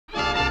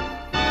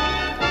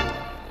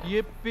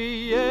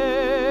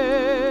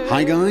Yippee-yay!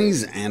 Hi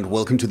guys, and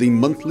welcome to the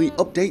monthly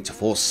update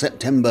for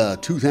September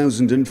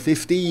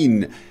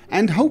 2015.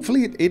 And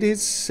hopefully it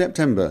is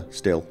September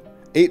still.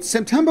 It's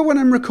September when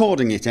I'm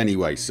recording it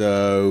anyway,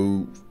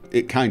 so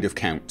it kind of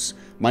counts.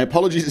 My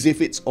apologies if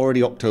it's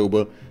already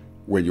October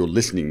when you're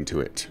listening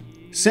to it.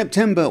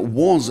 September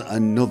was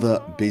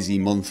another busy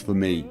month for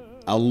me.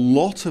 A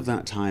lot of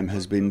that time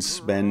has been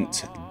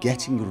spent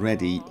getting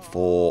ready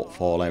for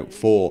Fallout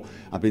 4.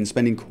 I've been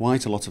spending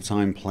quite a lot of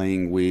time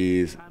playing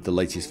with the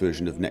latest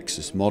version of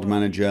Nexus Mod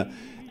Manager,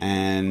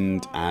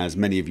 and as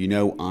many of you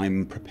know,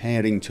 I'm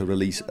preparing to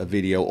release a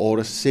video or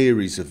a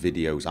series of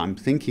videos. I'm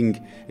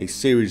thinking a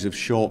series of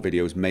short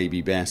videos may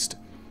be best,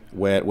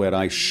 where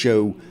I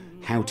show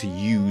how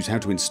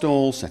to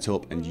install, set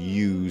up and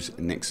use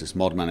Nexus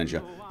Mod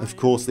Manager. Of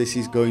course, this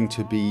is going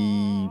to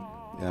be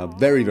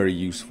very, very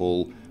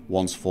useful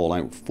once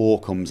Fallout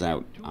 4 comes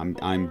out.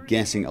 I'm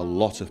guessing a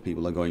lot of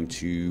people are going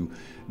to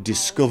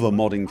discover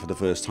modding for the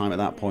first time at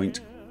that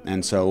point,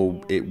 and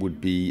so it would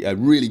be a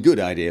really good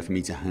idea for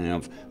me to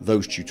have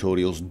those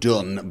tutorials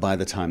done by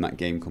the time that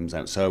game comes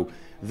out. So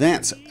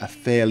that's a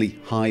fairly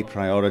high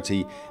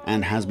priority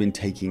and has been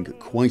taking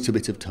quite a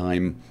bit of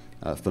time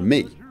for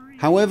me.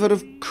 However,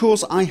 of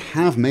course, I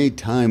have made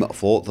time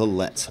for the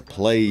Let's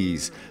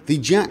Plays. The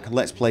Jack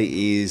Let's Play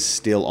is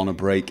still on a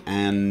break,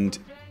 and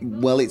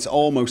well, it's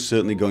almost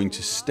certainly going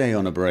to stay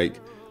on a break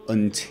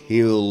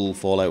until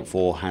Fallout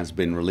 4 has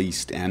been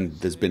released and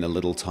there's been a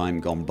little time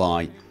gone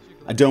by.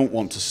 I don't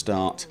want to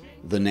start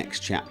the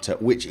next chapter,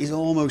 which is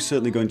almost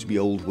certainly going to be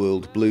Old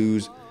World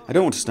Blues. I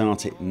don't want to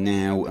start it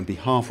now and be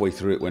halfway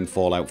through it when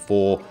Fallout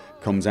 4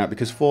 comes out,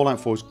 because Fallout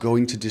 4 is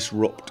going to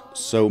disrupt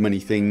so many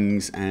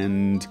things,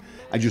 and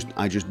I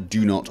just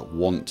do not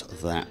want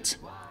that.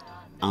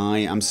 I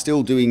am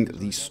still doing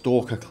the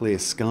Stalker Clear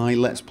Sky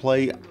Let's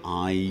Play.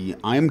 I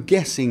am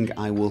guessing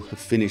I will have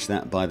finished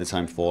that by the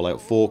time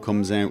Fallout 4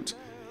 comes out.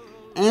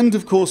 And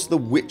of course the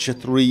Witcher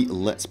 3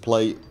 Let's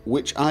Play,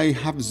 which I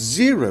have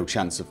zero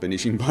chance of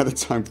finishing by the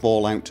time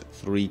Fallout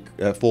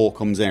 4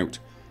 comes out.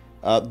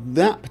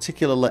 That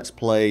particular Let's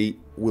Play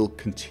will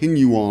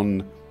continue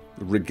on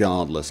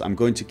regardless. I'm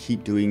going to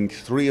keep doing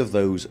 3 of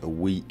those a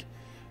week,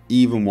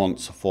 even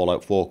once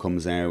Fallout 4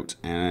 comes out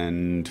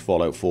and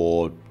Fallout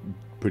 4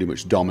 pretty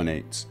much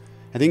dominates.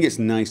 I think it's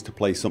nice to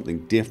play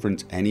something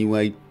different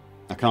anyway.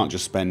 I can't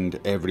just spend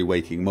every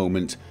waking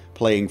moment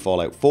playing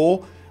Fallout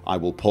 4. I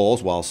will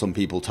pause while some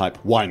people type,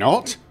 "Why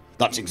not?"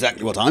 That's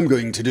exactly what I'm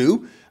going to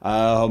do.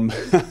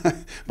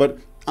 But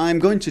I'm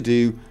going to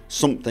do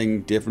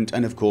something different,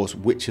 and of course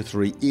Witcher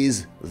 3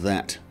 is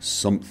that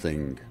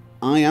something.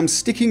 I am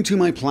sticking to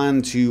my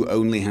plan to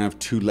only have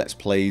 2 Let's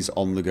Plays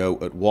on the go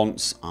at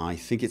once. I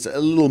think it's a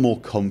little more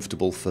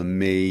comfortable for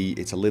me.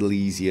 It's a little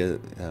easier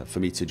for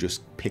me to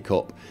just pick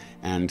up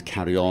and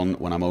carry on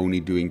when I'm only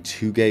doing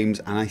 2 games,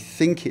 and I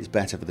think it's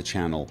better for the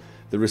channel.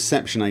 The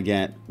reception I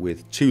get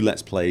with 2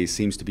 Let's Plays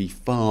seems to be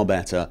far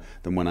better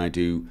than when I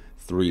do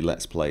 3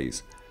 Let's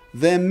Plays.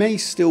 There may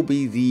still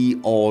be the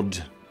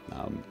odd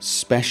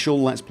special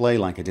Let's Play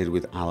like I did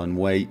with Alan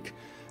Wake.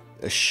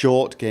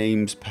 Short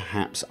games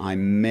perhaps I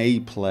may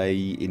play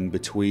in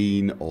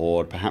between,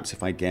 or perhaps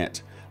if I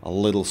get a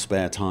little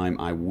spare time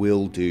I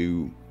will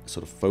do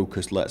sort of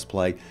focused Let's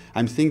Play.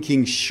 I'm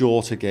thinking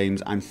shorter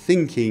games. I'm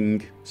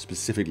thinking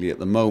specifically at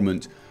the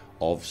moment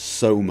of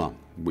Soma,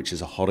 which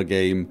is a horror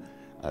game.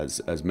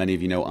 As many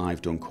of you know,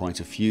 I've done quite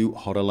a few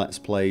horror Let's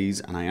Plays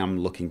and I am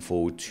looking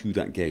forward to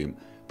that game.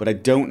 But I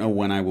don't know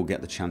when I will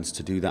get the chance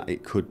to do that.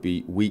 It could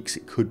be weeks,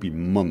 it could be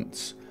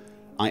months.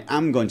 I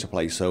am going to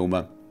play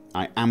Soma.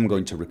 I am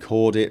going to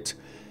record it.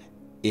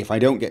 If I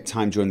don't get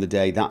time during the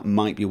day, that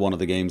might be one of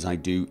the games I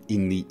do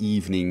in the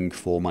evening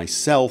for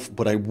myself,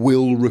 but I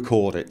will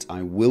record it.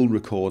 I will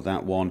record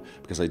that one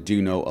because I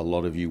do know a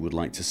lot of you would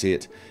like to see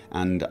it,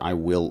 and I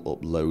will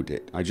upload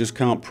it. I just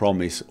can't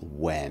promise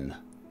when.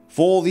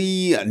 For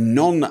the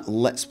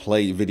non-Let's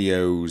Play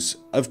videos,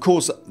 of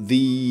course,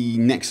 the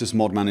Nexus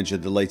Mod Manager,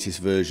 the latest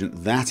version,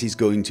 that is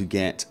going to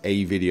get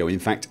a video. In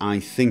fact,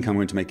 I think I'm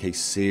going to make a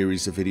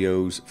series of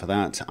videos for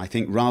that. I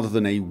think rather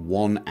than a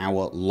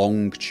 1-hour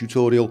long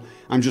tutorial,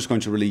 I'm just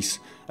going to release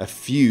a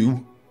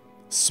few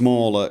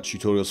smaller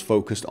tutorials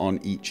focused on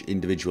each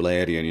individual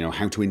area. You know,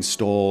 how to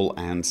install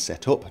and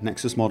set up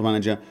Nexus Mod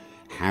Manager,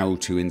 how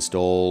to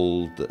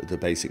install the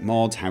basic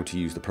mods, how to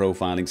use the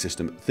profiling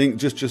system. Think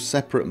just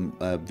separate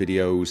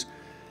videos,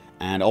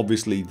 and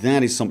obviously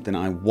that is something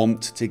I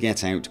want to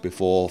get out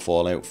before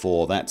Fallout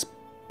 4. That's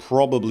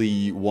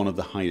probably one of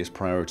the highest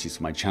priorities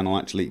for my channel,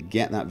 actually.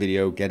 Get that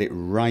video, get it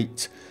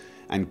right,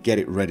 and get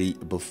it ready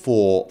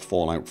before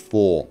Fallout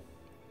 4.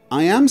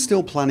 I am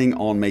still planning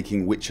on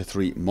making Witcher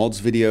 3 mods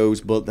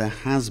videos, but there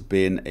has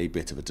been a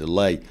bit of a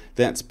delay.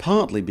 That's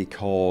partly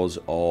because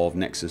of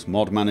Nexus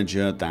Mod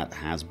Manager. That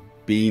has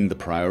been the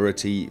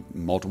priority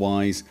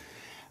mod-wise,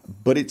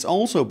 but it's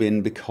also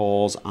been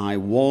because I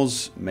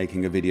was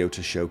making a video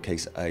to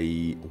showcase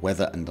a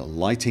weather and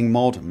lighting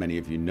mod. Many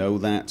of you know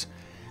that,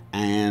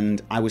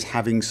 and I was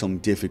having some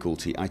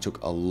difficulty. I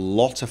took a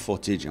lot of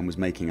footage and was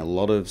making a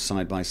lot of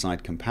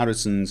side-by-side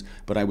comparisons,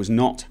 but I was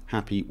not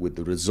happy with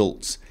the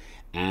results.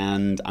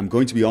 And I'm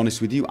going to be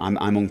honest with you, I'm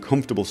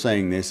uncomfortable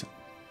saying this,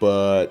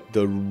 but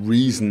the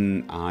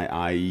reason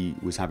I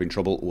was having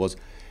trouble was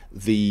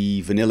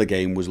the vanilla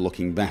game was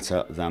looking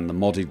better than the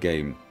modded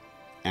game.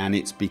 And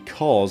it's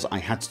because I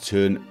had to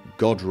turn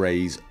God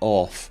Rays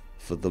off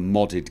for the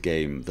modded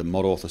game. The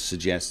mod author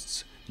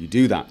suggests you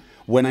do that.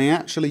 When I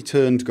actually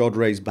turned God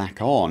Rays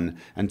back on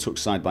and took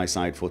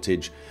side-by-side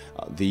footage,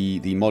 the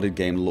modded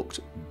game looked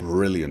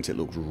brilliant. It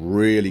looked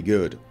really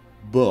good.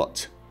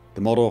 But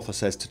the mod author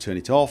says to turn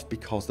it off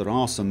because there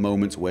are some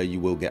moments where you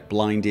will get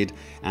blinded,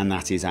 and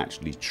that is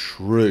actually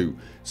true.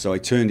 So I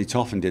turned it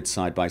off and did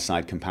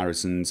side-by-side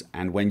comparisons,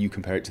 and when you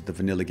compare it to the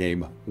vanilla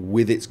game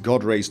with its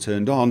God Rays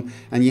turned on,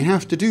 and you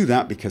have to do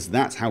that because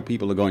that's how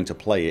people are going to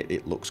play it,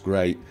 it looks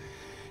great.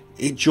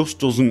 It just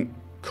doesn't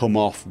come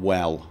off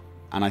well.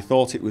 And I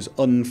thought it was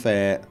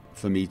unfair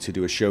for me to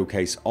do a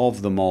showcase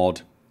of the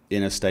mod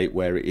in a state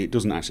where it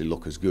doesn't actually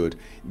look as good.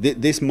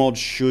 This mod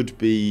should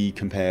be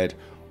compared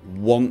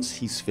once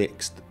he's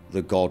fixed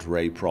the God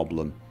Ray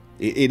problem.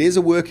 It is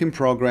a work in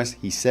progress.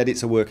 He said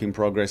it's a work in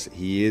progress.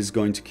 He is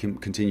going to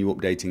continue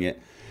updating it.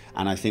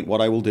 And I think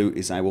what I will do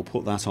is I will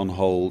put that on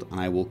hold and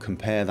I will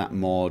compare that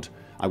mod.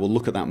 I will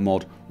look at that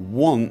mod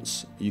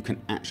once you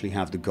can actually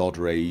have the God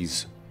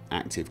Rays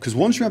active. Because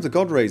once you have the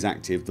God Rays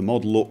active, the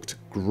mod looked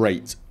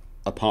great,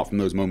 apart from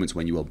those moments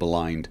when you were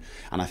blind.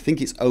 And I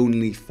think it's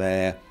only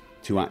fair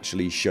to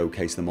actually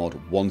showcase the mod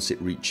once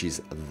it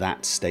reaches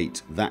that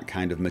state, that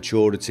kind of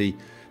maturity.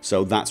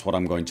 So that's what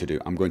I'm going to do.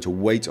 I'm going to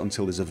wait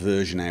until there's a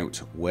version out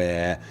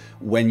where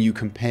when you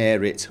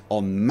compare it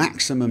on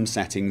maximum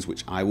settings,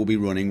 which I will be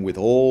running with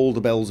all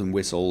the bells and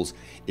whistles,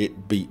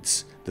 it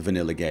beats the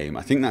vanilla game.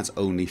 I think that's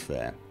only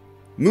fair.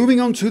 Moving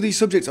on to the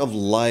subject of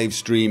live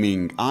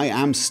streaming. I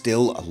am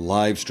still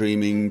live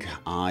streaming.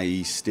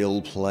 I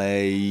still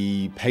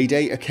play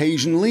Payday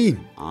occasionally.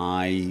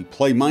 I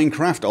play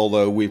Minecraft,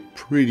 although we've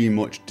pretty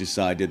much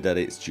decided that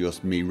it's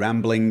just me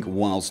rambling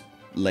whilst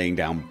laying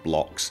down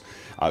blocks.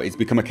 It's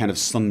become a kind of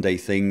Sunday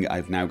thing.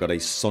 I've now got a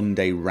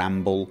Sunday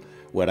ramble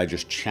where I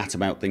just chat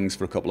about things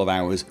for a couple of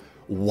hours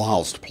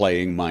whilst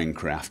playing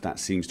Minecraft. That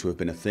seems to have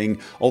been a thing.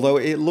 Although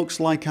it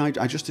looks like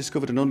I just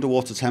discovered an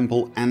underwater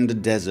temple and a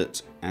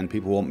desert, and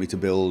people want me to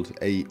build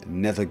a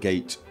nether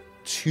gate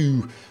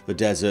to the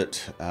desert.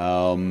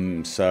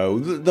 So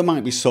there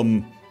might be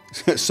some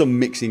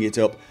mixing it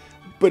up.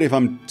 But if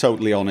I'm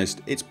totally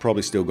honest, it's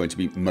probably still going to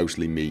be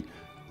mostly me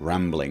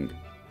rambling.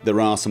 There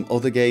are some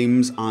other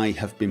games. I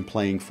have been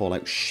playing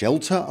Fallout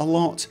Shelter a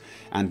lot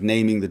and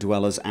naming the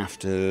dwellers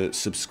after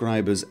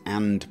subscribers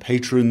and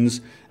patrons,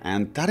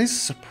 and that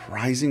is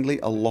surprisingly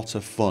a lot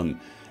of fun.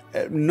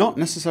 Not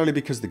necessarily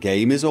because the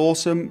game is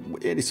awesome,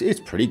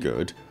 it's pretty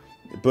good,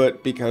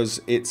 but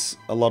because it's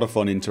a lot of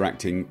fun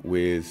interacting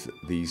with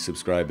the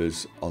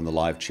subscribers on the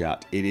live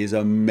chat. It is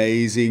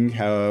amazing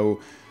how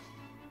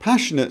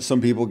passionate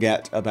some people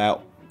get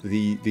about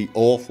the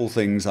awful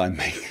things I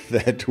make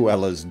their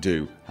dwellers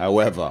do.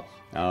 However,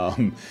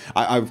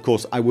 of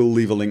course, I will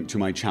leave a link to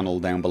my channel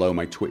down below,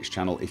 my Twitch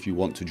channel, if you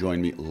want to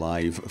join me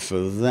live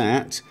for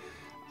that.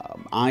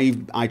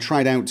 I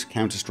tried out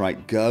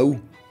Counter-Strike Go,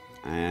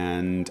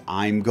 and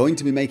I'm going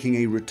to be making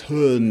a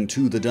return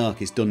to the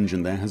Darkest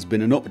Dungeon. There has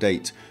been an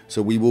update,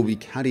 so we will be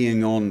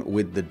carrying on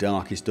with the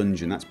Darkest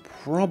Dungeon. That's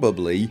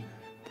probably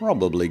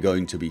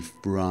going to be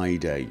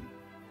Friday.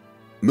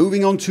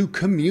 Moving on to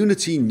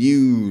community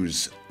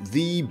news.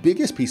 The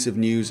biggest piece of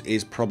news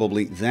is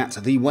probably that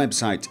the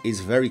website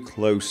is very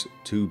close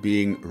to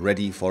being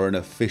ready for an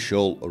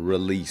official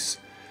release.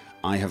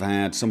 I have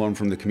had someone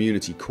from the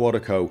community,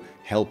 Quadico,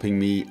 helping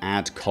me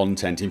add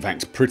content. In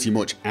fact, pretty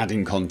much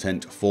adding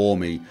content for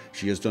me.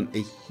 She has done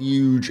a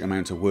huge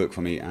amount of work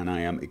for me, and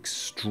I am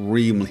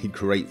extremely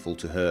grateful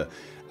to her.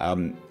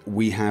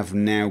 We have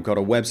now got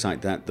a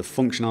website that the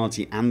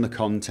functionality and the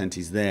content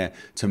is there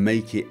to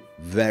make it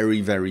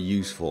very, very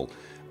useful.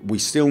 We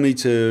still need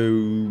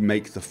to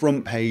make the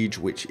front page,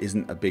 which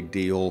isn't a big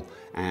deal,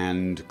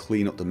 and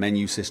clean up the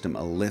menu system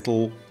a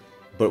little.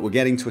 But we're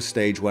getting to a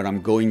stage where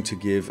I'm going to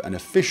give an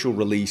official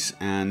release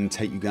and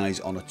take you guys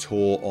on a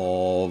tour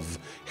of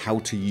how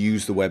to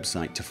use the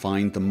website, to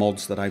find the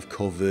mods that I've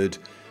covered,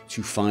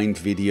 to find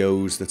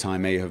videos that I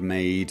may have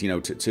made, you know,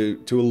 to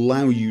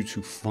allow you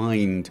to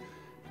find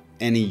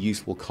any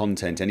useful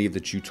content, any of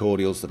the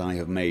tutorials that I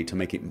have made, to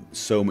make it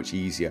so much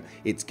easier.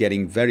 It's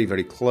getting very,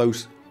 very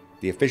close.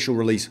 The official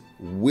release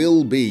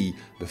will be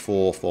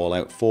before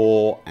Fallout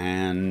 4,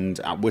 and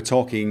we're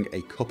talking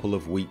a couple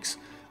of weeks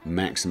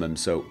maximum,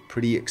 so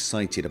pretty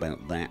excited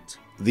about that.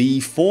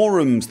 The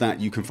forums that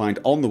you can find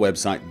on the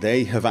website,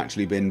 they have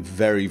actually been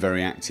very,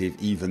 very active,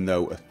 even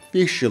though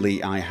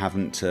officially I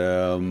haven't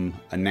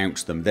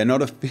announced them. They're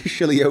not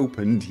officially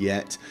opened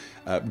yet.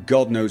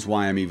 God knows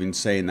why I'm even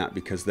saying that,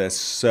 because they're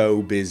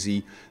so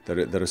busy.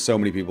 There are so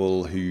many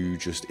people who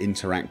just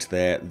interact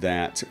there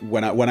that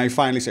when I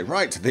finally say,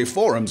 right, the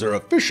forums are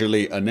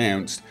officially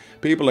announced,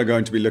 people are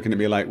going to be looking at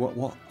me like,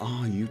 what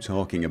are you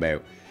talking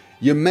about?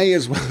 You may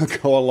as well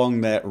go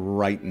along there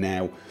right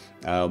now.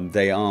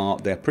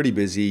 They're pretty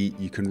busy.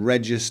 You can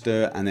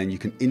register and then you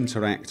can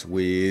interact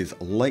with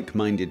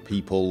like-minded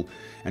people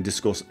and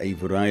discuss a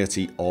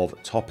variety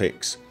of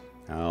topics.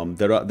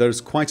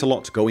 There's quite a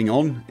lot going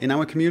on in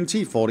our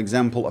community. For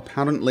example,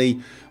 apparently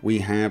we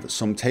have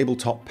some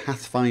tabletop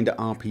Pathfinder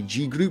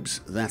RPG groups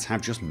that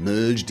have just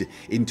merged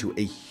into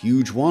a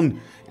huge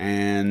one,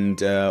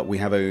 and we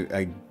have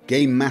a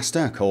game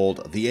master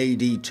called the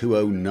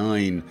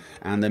AD209,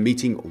 and they're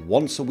meeting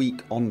once a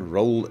week on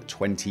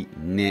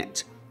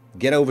Roll20net.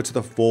 Get over to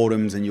the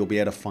forums and you'll be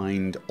able to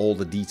find all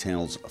the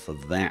details for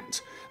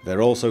that.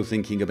 They're also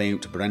thinking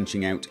about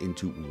branching out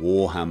into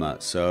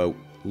Warhammer, so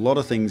a lot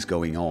of things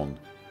going on.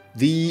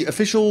 The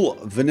official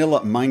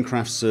vanilla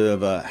Minecraft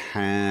server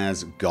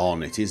has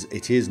gone. It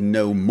is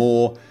no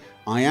more.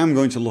 I am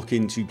going to look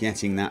into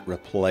getting that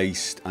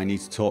replaced. I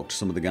need to talk to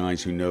some of the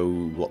guys who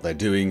know what they're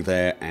doing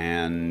there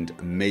and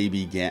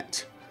maybe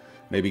get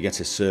a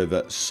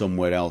server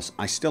somewhere else.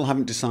 I still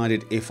haven't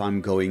decided if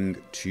I'm going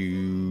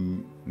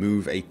to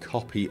move a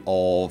copy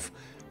of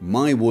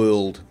my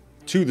world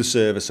to the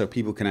server so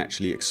people can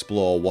actually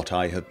explore what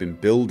I have been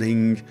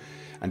building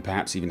and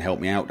perhaps even help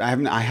me out.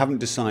 I haven't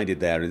decided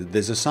there.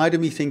 There's a side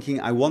of me thinking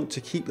I want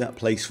to keep that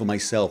place for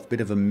myself. Bit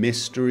of a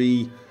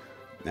mystery.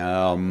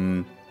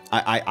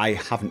 I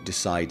haven't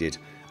decided.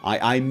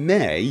 I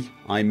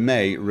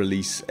may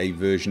release a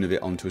version of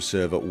it onto a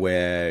server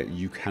where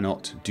you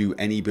cannot do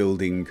any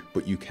building,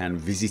 but you can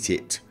visit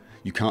it.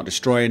 You can't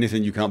destroy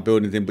anything, you can't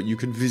build anything, but you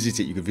can visit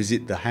it. You can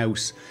visit the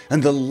house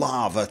and the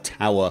lava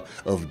tower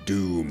of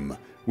doom,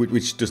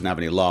 which doesn't have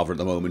any lava at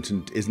the moment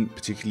and isn't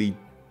particularly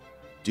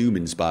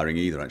doom-inspiring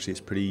either, actually. It's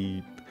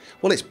pretty...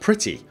 well, it's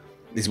pretty,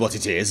 is what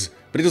it is,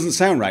 but it doesn't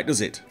sound right, does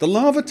it? The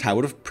lava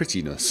tower of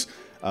prettiness.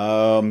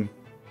 The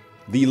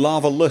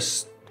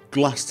lava-less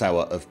glass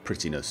tower of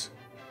prettiness.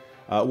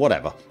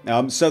 Whatever.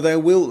 So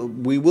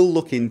we will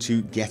look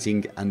into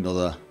getting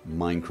another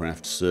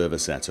Minecraft server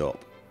set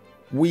up.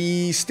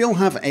 We still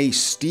have a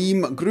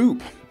Steam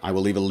group. I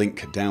will leave a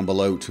link down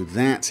below to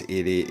that.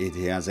 It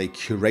has a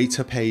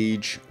curator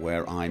page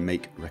where I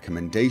make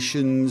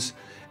recommendations,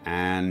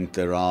 and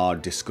there are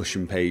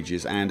discussion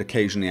pages, and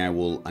occasionally I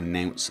will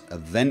announce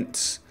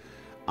events.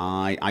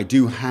 I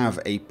do have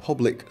a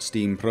public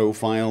Steam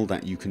profile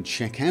that you can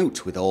check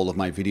out with all of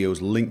my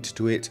videos linked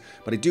to it,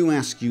 but I do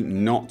ask you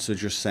not to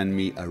just send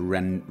me a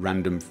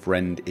random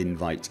friend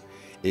invite.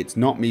 It's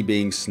not me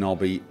being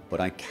snobby, but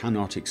I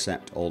cannot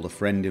accept all the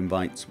friend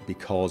invites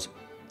because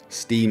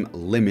Steam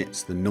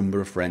limits the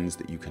number of friends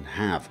that you can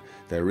have.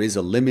 There is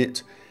a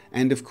limit,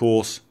 and of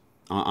course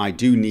I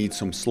do need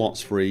some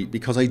slots free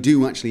because I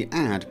do actually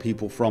add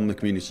people from the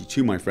community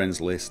to my friends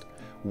list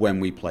when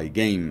we play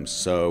games.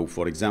 So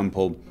for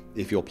example,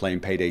 if you're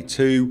playing Payday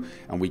 2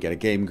 and we get a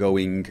game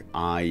going,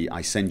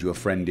 I send you a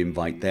friend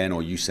invite then,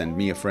 or you send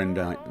me a friend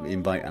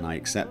invite and I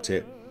accept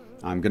it.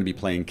 I'm going to be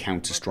playing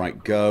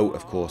Counter-Strike Go.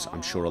 Of course,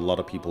 I'm sure a lot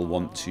of people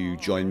want to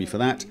join me for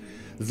that.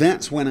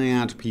 That's when I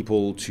add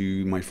people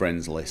to my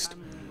friends list.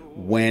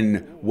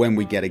 When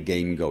we get a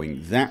game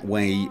going. That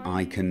way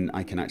I can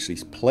actually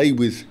play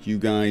with you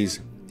guys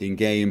in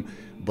game,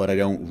 but I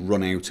don't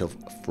run out of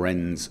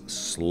friends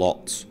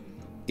slots.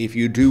 If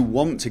you do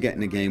want to get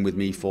in a game with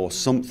me for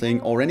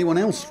something, or anyone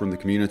else from the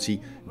community,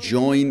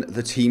 join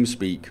the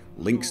Teamspeak.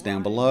 Links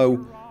down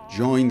below.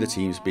 Join the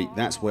Teamspeak.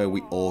 That's where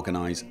we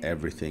organise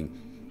everything.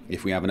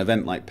 If we have an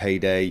event like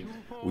Payday,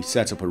 we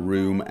set up a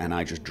room and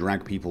I just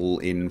drag people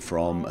in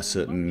from a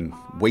certain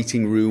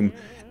waiting room,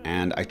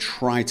 and I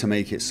try to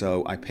make it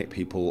so I pick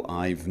people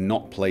I've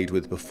not played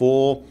with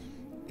before,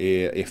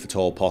 if at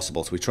all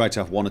possible. So we try to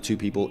have 1 or 2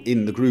 people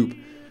in the group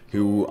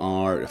who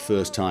are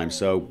first time.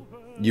 So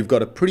you've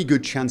got a pretty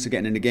good chance of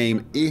getting in the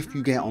game if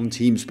you get on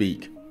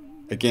TeamSpeak.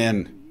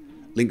 Again,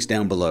 links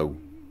down below.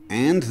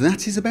 And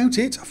that is about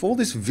it for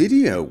this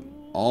video.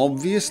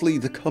 Obviously,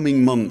 the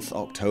coming month,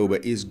 October,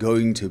 is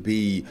going to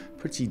be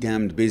pretty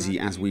damned busy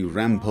as we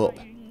ramp up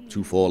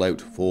to Fallout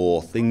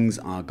 4. Things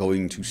are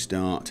going to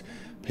start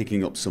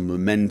picking up some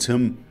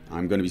momentum.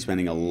 I'm going to be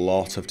spending a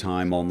lot of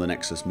time on the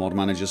Nexus Mod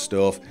Manager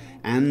stuff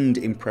and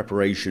in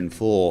preparation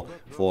for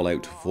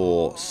Fallout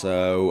 4.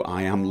 So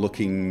I'm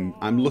looking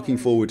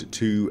forward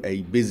to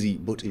a busy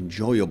but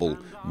enjoyable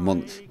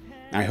month.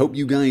 I hope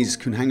you guys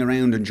can hang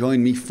around and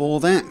join me for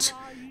that.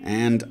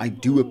 And I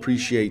do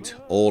appreciate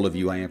all of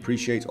you. I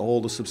appreciate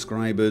all the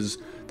subscribers,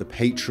 the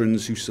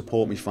patrons who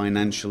support me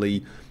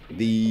financially,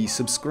 the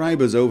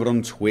subscribers over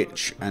on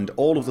Twitch, and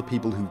all of the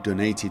people who've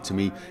donated to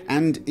me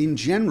and in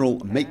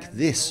general make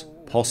this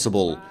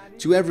possible.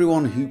 To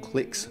everyone who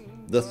clicks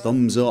the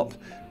thumbs up,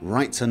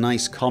 write a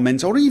nice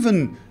comment, or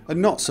even a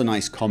not so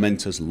nice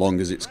comment as long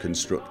as it's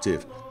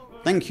constructive.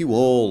 Thank you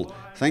all.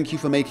 Thank you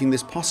for making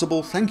this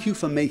possible, thank you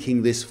for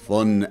making this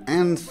fun,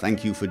 and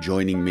thank you for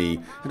joining me.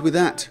 And with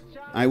that,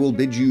 I will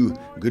bid you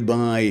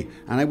goodbye,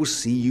 and I will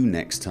see you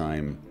next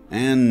time.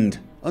 And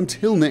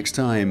until next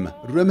time,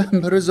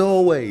 remember as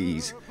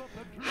always,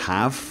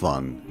 have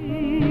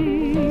fun.